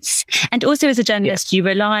patience. And also as a journalist, you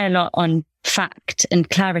rely a lot on fact and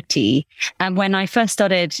clarity. And when I first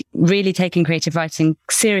started really taking creative writing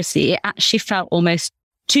seriously, it actually felt almost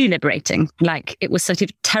too liberating. Like it was sort of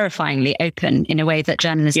terrifyingly open in a way that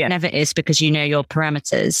journalism never is, because you know your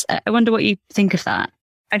parameters. I wonder what you think of that.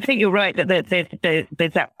 I think you're right that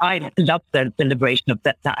there's that. I love the liberation of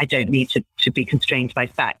that I don't need to be constrained by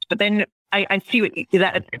fact. But then I see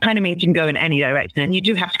that kind of means you can go in any direction, and you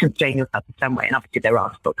do have to constrain yourself in some way. And obviously there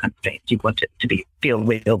are still constraints. You want it to feel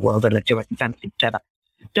real world, or your fancy, whatever.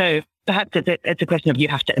 So perhaps it's a question of you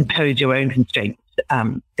have to impose your own constraints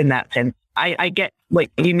in that sense. I get what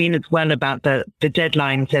you mean as well about the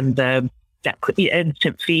deadlines and the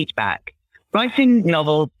instant feedback. Writing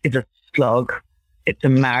novels is a slog. It's a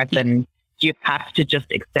marathon. You have to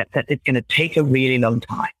just accept that it's going to take a really long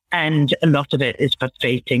time. And a lot of it is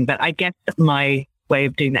frustrating. But I guess my way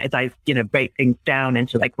of doing that is I, break things down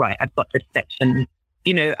into like, right, I've got this section.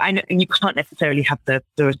 I know you can't necessarily have the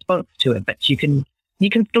response to it, but you can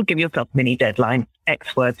still give yourself mini deadlines,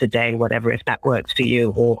 X words a day, whatever, if that works for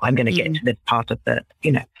you, or I'm going to get to this part of the,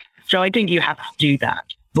 So I think you have to do that.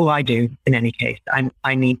 Well, I do in any case.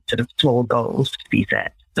 I need sort of small goals to be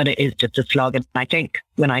set, but it is just a slog. And I think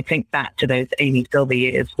when I think back to those Amy Silver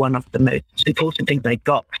years, one of the most important things I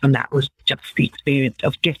got from that was just the experience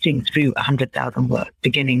of getting through 100,000 words,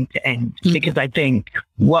 beginning to end. Because I think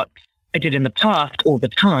what I did in the past all the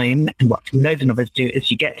time, and what loads of us do, is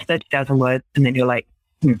you get to 30,000 words and then you're like,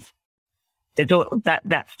 there's all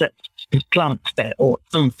that's the glance there, or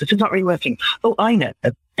this is not really working. Oh, I know,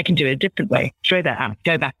 I can do it a different way. Throw that out,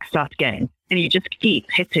 go back, start again. And you just keep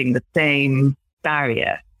hitting the same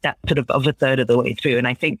barrier that sort of a third of the way through. And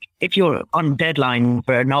I think if you're on deadline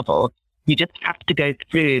for a novel, you just have to go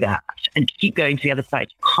through that and keep going to the other side.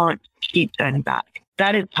 You can't keep turning back.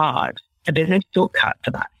 That is hard. And there's no shortcut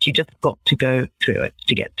for that. You just got to go through it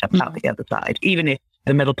to get out the other side. Even if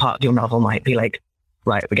the middle part of your novel might be like,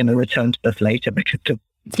 right, we're going to return to this later because of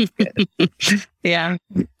Yeah.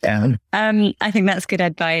 I think that's good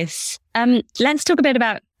advice. Let's talk a bit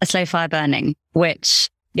about A Slow Fire Burning, which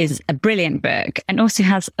is a brilliant book and also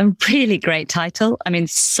has a really great title. I mean,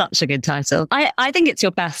 such a good title. I think it's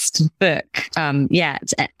your best book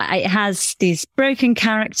yet. It has these broken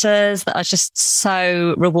characters that are just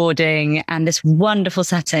so rewarding, and this wonderful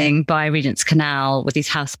setting by Regent's Canal with these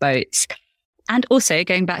houseboats. And also,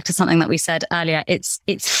 going back to something that we said earlier, it's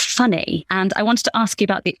funny. And I wanted to ask you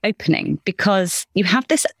about the opening, because you have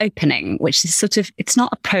this opening, which is sort of, it's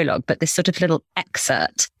not a prologue, but this sort of little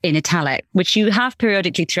excerpt in italic, which you have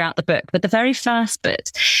periodically throughout the book. But the very first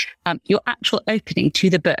bit, your actual opening to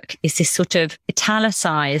the book is this sort of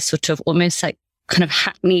italicized, sort of almost like kind of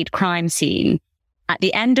hackneyed crime scene, at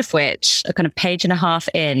the end of which, a kind of page and a half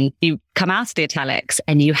in, you come out of the italics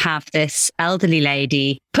and you have this elderly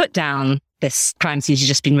lady put down this crime scene you've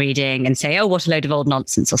just been reading and say, oh, what a load of old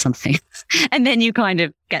nonsense or something. And then you kind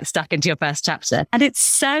of get stuck into your first chapter. And it's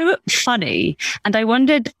so funny. And I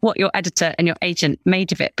wondered what your editor and your agent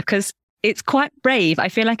made of it, because it's quite brave. I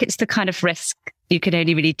feel like it's the kind of risk you can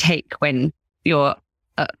only really take when you're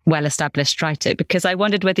a well-established writer, because I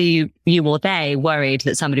wondered whether you or they worried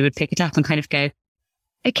that somebody would pick it up and kind of go,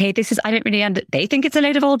 okay, this is, I don't really they think it's a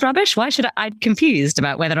load of old rubbish. Why should I'm confused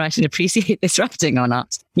about whether I should appreciate this writing or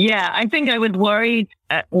not. Yeah, I think I was worried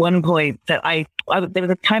at one point that there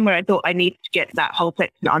was a time where I thought I needed to get that whole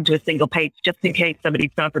section onto a single page, just in case somebody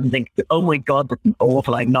started and thinks, oh my God, this is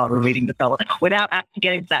awful, I'm not reading the novel, without actually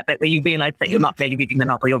getting to that bit where you realize that you're not really reading the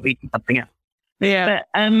novel, you're reading something else. Yeah.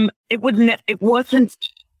 But it wasn't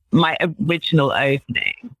my original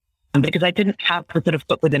opening. because I didn't have the sort of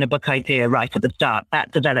book within a book idea right at the start.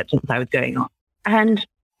 That developed as I was going on. And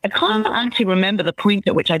I can't actually remember the point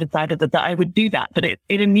at which I decided that I would do that, but it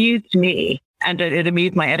amused me and it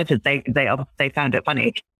amused my editors. They found it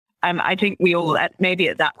funny. I think we all, maybe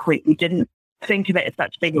at that point, we didn't think of it as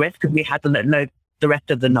such a big risk because we had to know the rest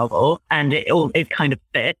of the novel and it kind of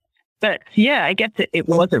fit. But yeah, I guess it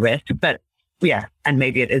was a risk, but yeah, and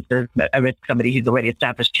maybe it is a risk somebody who's already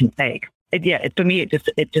established can take. For me,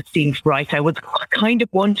 it just seemed right. I was kind of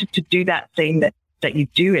wanted to do that thing that you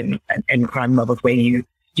do in crime novels where you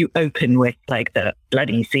open with like the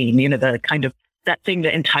bloody scene, the kind of that thing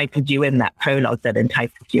that entices you in, that prologue that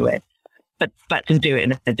entices you in, but to do it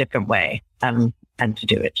in a different way, and to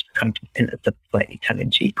do it kind of in a slightly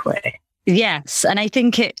tongue-in-cheek way. Yes, and I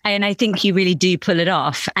think you really do pull it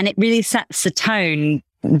off, and it really sets the tone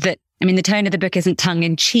that. I mean, the tone of the book isn't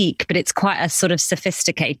tongue-in-cheek, but it's quite a sort of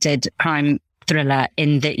sophisticated crime thriller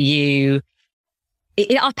in that it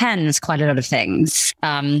upends quite a lot of things,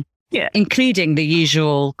 including the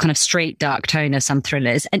usual kind of straight, dark tone of some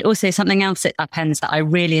thrillers. And also something else it upends that I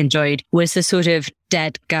really enjoyed was the sort of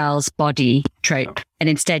dead girl's body trope. And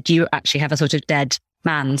instead, you actually have a sort of dead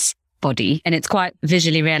man's body. And it's quite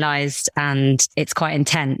visually realized and it's quite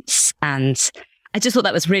intense. And I just thought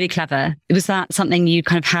that was really clever. Was that something you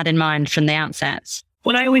kind of had in mind from the outset?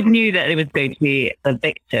 Well, I always knew that it was going to be the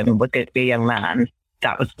victim was going to be a young man.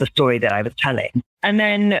 That was the story that I was telling. And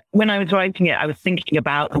then when I was writing it, I was thinking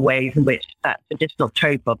about the ways in which that traditional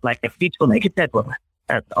trope of like a beautiful naked dead woman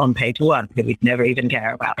on page 1 that we'd never even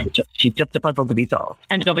care about. She's just a puzzle to be solved.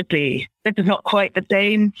 And obviously, this is not quite the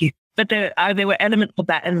same. But there were elements of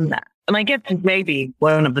that in that. And I guess maybe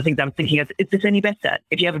one of the things I'm thinking is this any better?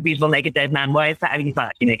 If you have a beautiful naked dead man, why is that? I mean, he's not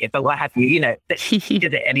actually naked, but what have you? Is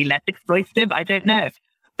it any less exploitative? I don't know.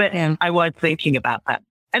 But I was thinking about that.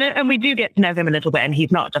 And we do get to know him a little bit, and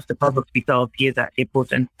he's not just a puzzle to be solved. He is actually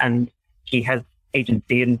important, and he has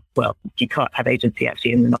agency, and well, he can't have agency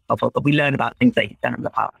actually in the novel, but we learn about things that he's done in the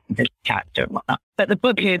past, and his character and whatnot. But the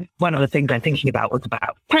book is one of the things I'm thinking about was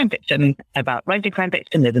about crime fiction, about writing crime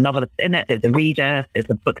fiction. There's a novelist in it, there's a reader, there's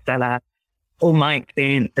a bookseller. All my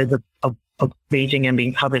experiences of reading and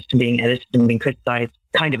being published and being edited and being criticized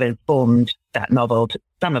kind of informed that novel.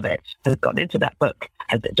 Some of it has got into that book,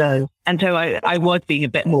 as it does. And so I was being a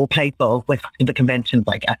bit more playful with the conventions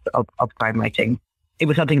of crime writing. It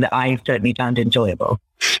was something that I certainly found enjoyable.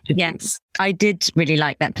 Yes, I did really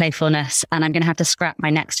like that playfulness, and I'm going to have to scrap my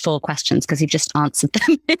next 4 questions because you've just answered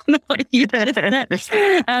them. You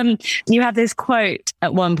have this quote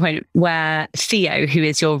at one point where Theo, who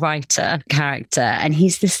is your writer character, and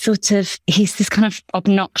he's this kind of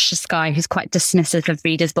obnoxious guy who's quite dismissive of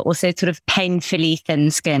readers, but also sort of painfully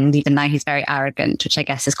thin-skinned, even though he's very arrogant, which I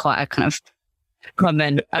guess is quite a kind of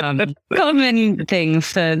common thing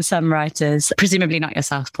for some writers, presumably not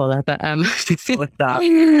yourself, Paula, but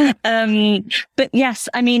but yes,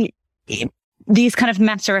 I mean, these kind of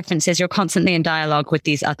meta references, you're constantly in dialogue with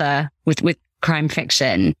these with crime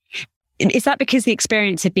fiction. Is that because the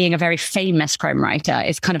experience of being a very famous crime writer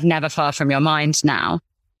is kind of never far from your mind now?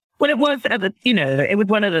 Well, it was, it was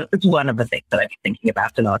one of the things that I've been thinking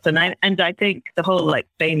about a lot. And I think the whole like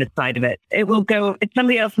famous side of it will go, it's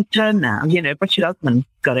somebody else's turn now. Richard Osman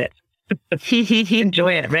got it.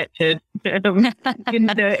 Enjoy it, Richard.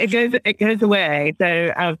 It goes away.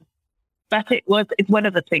 So, but it's one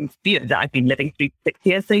of the things that I've been living through 6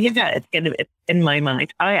 years. So yeah, it's in my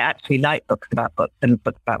mind. I actually like books about books and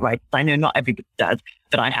books about writers. I know not everybody does,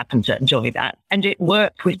 but I happen to enjoy that. And it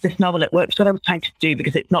worked with this novel. It worked what I was trying to do,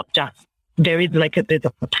 because it's not just, there's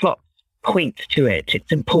a plot point to it.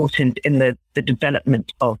 It's important in the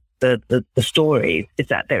development of the story, is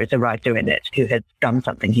that there is a writer in it who has done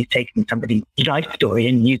something. He's taken somebody's life story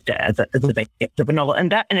and used it as a basis of a novel.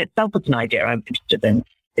 And that in itself is an idea I'm interested in.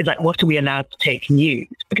 It's like, what are we allowed to take and use?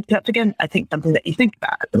 Because that's, again, I think something that you think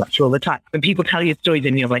about all the time. When people tell you stories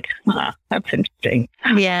and you're like, that's interesting.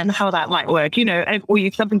 Yeah. And how that might work,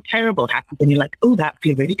 or something terrible happens and you're like, oh, that would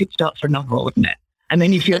be a really good start for a novel, wouldn't it? And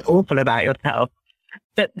then you feel awful about yourself.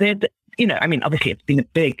 But obviously it's been a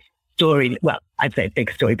big story. Well, I'd say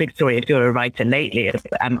big story if you're a writer lately.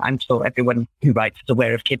 I'm sure everyone who writes is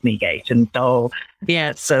aware of Kidneygate and so.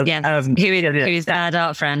 Yeah. So who's the bad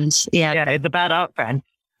art friend? Yeah. Yeah, the bad art friend.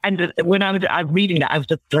 And when I was reading that, I was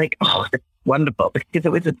just like, oh, that's wonderful, because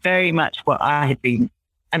it was very much what I had been,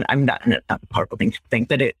 and I'm not a horrible thing to think,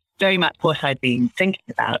 but it's very much what I'd been thinking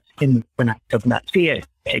about when I was talking about Theo,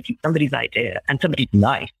 taking somebody's idea and somebody's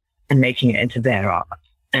life and making it into their art.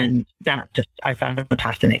 And that I found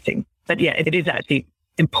fascinating. But yeah, it is actually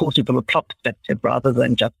important from a plot perspective rather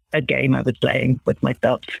than just a game I was playing with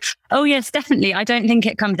myself. Oh, yes, definitely. I don't think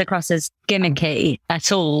it comes across as gimmicky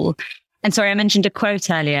at all. And sorry, I mentioned a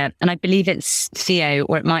quote earlier, and I believe it's Theo,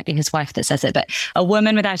 or it might be his wife that says it, but a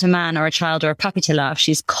woman without a man or a child or a puppy to love,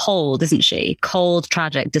 she's cold, isn't she? Cold,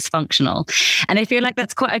 tragic, dysfunctional. And I feel like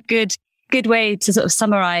that's quite a good way to sort of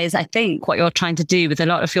summarize, I think, what you're trying to do with a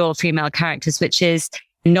lot of your female characters, which is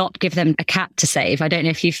not give them a cat to save. I don't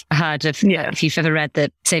know if you've heard of, if you've ever read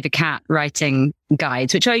the Save a Cat writing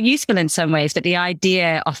guides, which are useful in some ways, but the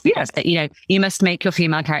idea of that, you must make your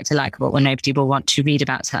female character likable or nobody will want to read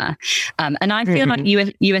about her. And I feel like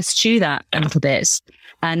you eschew that a little bit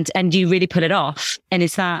and you really pull it off. And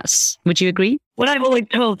would you agree? Well, I'm always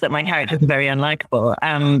told that my characters are very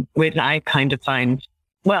unlikable, which I kind of find,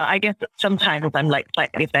 well, I guess sometimes I'm like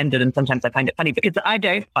slightly offended and sometimes I find it funny because I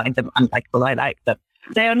don't find them unlikable. I like them.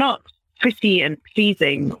 They are not pretty and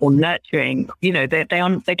pleasing or nurturing. They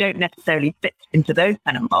don't necessarily fit into those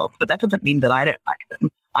kind of molds, but that doesn't mean that I don't like them.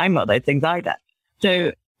 I'm not those things either.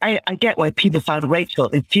 So I get why people found Rachel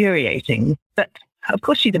infuriating, but of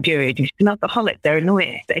course she's infuriating. She's an alcoholic. They're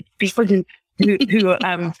annoying. It's people who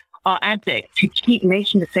are addicts who keep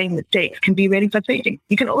making the same mistakes can be really frustrating.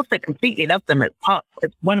 You can also completely love them as part.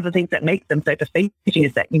 It's one of the things that makes them so frustrating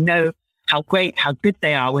is that you know how great, how good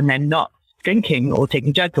they are when they're not drinking or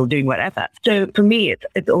taking drugs or doing whatever. So for me,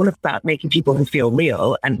 it's all about making people who feel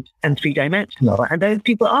real and three-dimensional. And those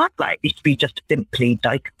people aren't likely to be just simply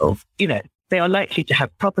likable. They are likely to have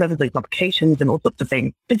problems and complications and all sorts of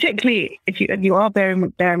things. Particularly if you are bear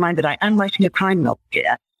in mind that I am writing a crime novel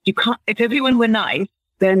here. You can't. If everyone were nice,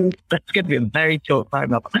 then that's going to be a very short crime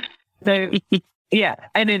novel. So yeah.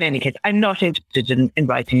 And in any case, I'm not interested in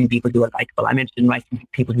writing people who are likable. I'm interested in writing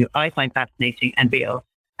people who I find fascinating and real.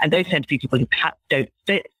 And those tend to be people who perhaps don't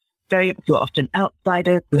fit, who are often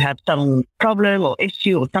outsiders, who have some problem or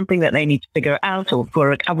issue or something that they need to figure out, or who are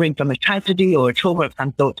recovering from a tragedy or a trauma of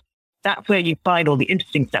some sort. That's where you find all the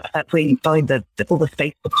interesting stuff. That's where you find all the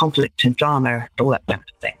space for conflict and drama and all that kind of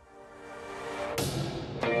thing.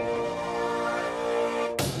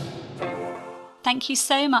 Thank you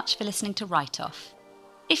so much for listening to Write Off.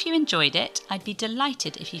 If you enjoyed it, I'd be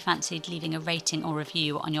delighted if you fancied leaving a rating or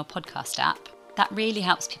review on your podcast app. That really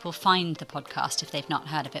helps people find the podcast if they've not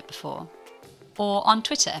heard of it before. Or on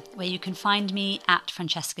Twitter, where you can find me at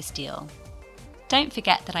Francesca Steele. Don't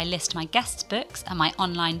forget that I list my guests' books and my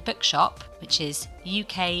online bookshop, which is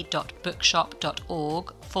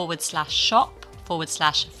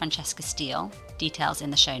uk.bookshop.org/shop/Francesca Steele. Details in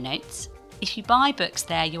the show notes. If you buy books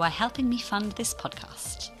there, you are helping me fund this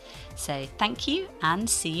podcast. So thank you and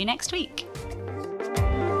see you next week.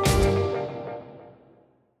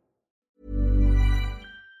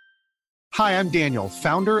 Hi, I'm Daniel,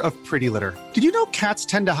 founder of Pretty Litter. Did you know cats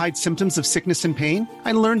tend to hide symptoms of sickness and pain?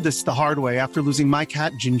 I learned this the hard way after losing my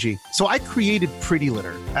cat, Gingy. So I created Pretty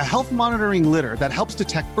Litter, a health monitoring litter that helps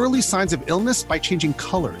detect early signs of illness by changing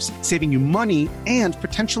colors, saving you money and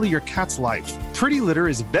potentially your cat's life. Pretty Litter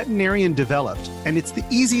is veterinarian developed, and it's the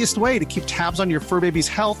easiest way to keep tabs on your fur baby's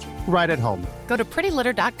health right at home. Go to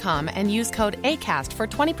prettylitter.com and use code ACAST for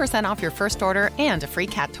 20% off your first order and a free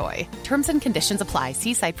cat toy. Terms and conditions apply.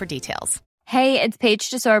 See site for details. Hey, it's Paige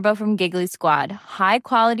DeSorbo from Giggly Squad. High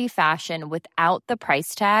quality fashion without the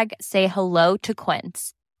price tag. Say hello to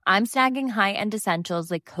Quince. I'm snagging high-end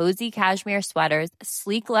essentials like cozy cashmere sweaters,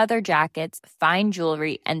 sleek leather jackets, fine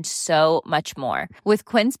jewelry, and so much more. With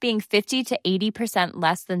Quince being 50 to 80%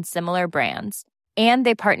 less than similar brands. And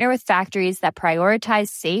they partner with factories that prioritize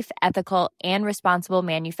safe, ethical, and responsible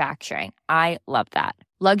manufacturing. I love that.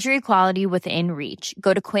 Luxury quality within reach.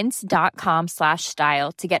 Go to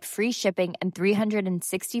quince.com/style to get free shipping and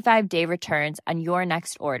 365-day returns on your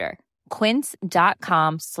next order.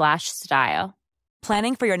 Quince.com/style.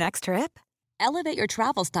 Planning for your next trip? Elevate your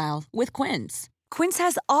travel style with Quince. Quince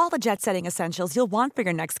has all the jet-setting essentials you'll want for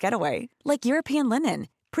your next getaway, like European linen,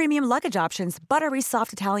 premium luggage options, buttery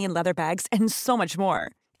soft Italian leather bags, and so much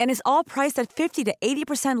more. And is all priced at 50 to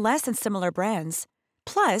 80% less than similar brands.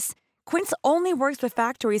 Plus, Quince only works with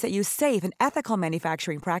factories that use safe and ethical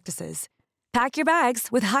manufacturing practices. Pack your bags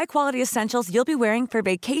with high-quality essentials you'll be wearing for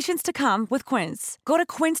vacations to come with Quince. Go to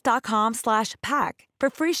quince.com/pack for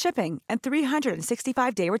free shipping and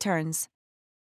 365-day returns.